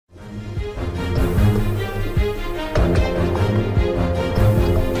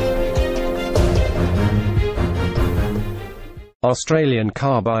Australian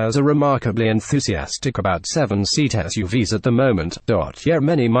car buyers are remarkably enthusiastic about 7-seat SUVs at the moment. Yet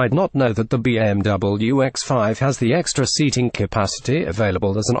many might not know that the BMW X5 has the extra seating capacity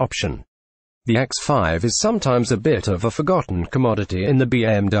available as an option. The X5 is sometimes a bit of a forgotten commodity in the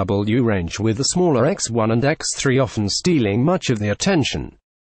BMW range, with the smaller X1 and X3 often stealing much of the attention.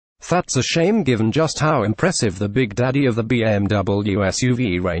 That's a shame given just how impressive the big daddy of the BMW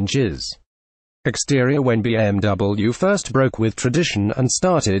SUV range is. Exterior: when BMW first broke with tradition and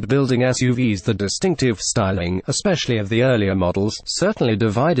started building SUVs, the distinctive styling, especially of the earlier models, certainly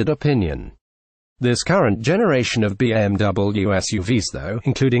divided opinion. This current generation of BMW SUVs, though,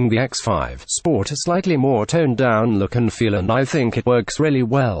 including the X5, sport a slightly more toned-down look and feel, and I think it works really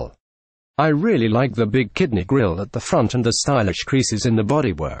well. I really like the big kidney grille at the front and the stylish creases in the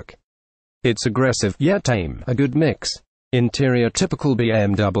bodywork. It's aggressive, yet tame, a good mix. Interior: typical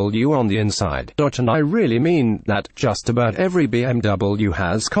BMW on the inside. And I really mean that. Just about every BMW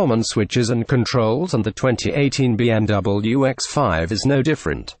has common switches and controls, and the 2018 BMW X5 is no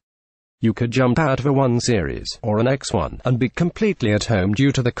different. You could jump out of a 1 Series, or an X1, and be completely at home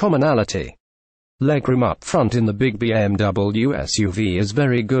due to the commonality. Legroom up front in the big BMW SUV is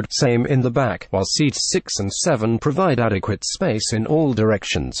very good, same in the back, while seats 6 and 7 provide adequate space in all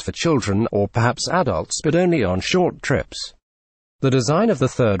directions for children, or perhaps adults, but only on short trips. The design of the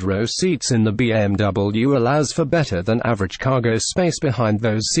third-row seats in the BMW allows for better than average cargo space behind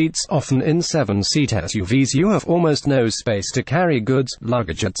those seats. Often in 7-seat SUVs you have almost no space to carry goods,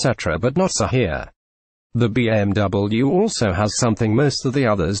 luggage, etc., but not so here. The BMW also has something most of the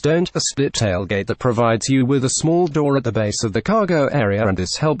others don't: a split tailgate that provides you with a small door at the base of the cargo area, and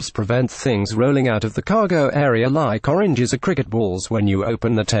this helps prevent things rolling out of the cargo area like oranges or cricket balls when you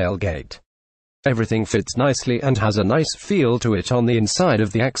open the tailgate. Everything fits nicely and has a nice feel to it on the inside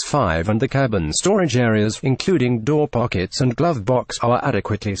of the X5, and the cabin storage areas, including door pockets and glove box, are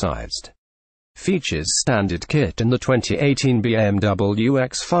adequately sized. Features: standard kit in the 2018 BMW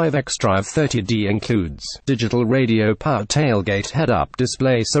X5 xDrive30d includes digital radio, power tailgate, head-up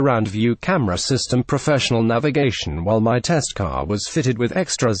display, surround view camera system, professional navigation, while my test car was fitted with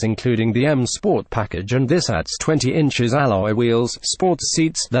extras including the M Sport package, and this adds 20 inches alloy wheels, sports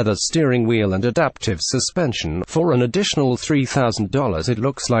seats, leather steering wheel and adaptive suspension. For an additional $3,000 it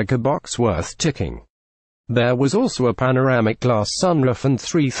looks like a box worth ticking. There was also a panoramic glass sunroof and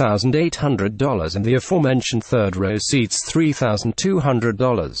 $3,800, and the aforementioned third-row seats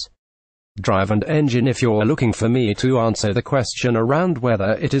 $3,200. Drive and engine: if you're looking for me to answer the question around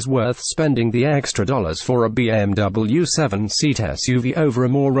whether it is worth spending the extra dollars for a BMW 7-seat SUV over a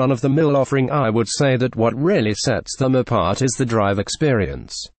more run-of-the-mill offering, I would say that what really sets them apart is the drive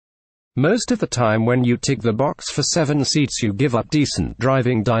experience. Most of the time when you tick the box for 7 seats you give up decent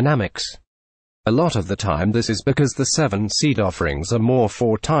driving dynamics. A lot of the time this is because the 7-seat offerings are more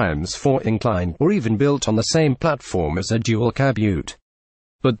 4x4 inclined, or even built on the same platform as a dual-cab ute.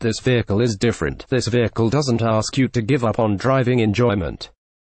 But this vehicle is different. This vehicle doesn't ask you to give up on driving enjoyment.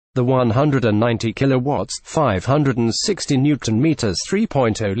 The 190 kilowatts, 560 Nm,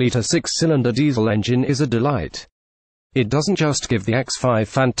 3.0-litre 6-cylinder diesel engine is a delight. It doesn't just give the X5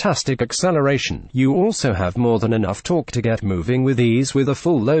 fantastic acceleration, you also have more than enough torque to get moving with ease with a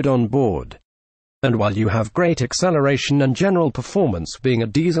full load on board. And while you have great acceleration and general performance, being a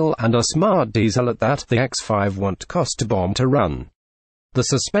diesel, and a smart diesel at that, the X5 won't cost a bomb to run. The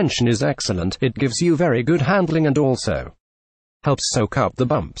suspension is excellent, it gives you very good handling and also helps soak up the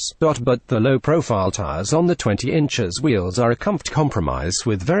bumps. But the low-profile tires on the 20 inches wheels are a compromise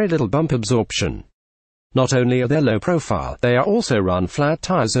with very little bump absorption. Not only are they low profile, they are also run-flat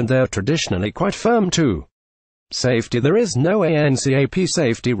tires, and they're traditionally quite firm too. Safety: there is no ANCAP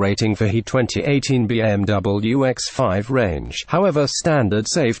safety rating for the 2018 BMW X5 range. However, standard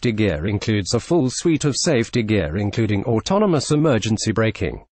safety gear includes a full suite of safety gear including autonomous emergency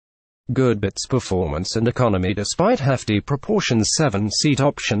braking. Good bits: performance and economy. Despite hefty proportions, 7-seat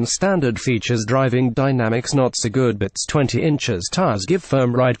option, standard features, driving dynamics, not so good bits. 20 inches tires give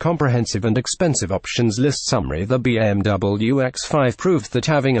firm ride. Comprehensive and expensive options list. Summary: the BMW X5 proved that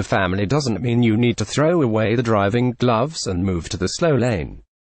having a family doesn't mean you need to throw away the driving gloves and move to the slow lane.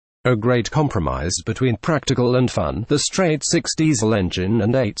 A great compromise between practical and fun. The straight-6 diesel engine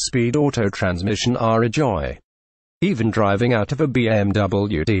and 8-speed auto transmission are a joy. Even driving out of a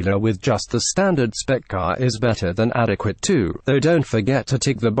BMW dealer with just the standard spec car is better than adequate too, though don't forget to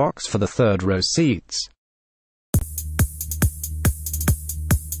tick the box for the third-row seats.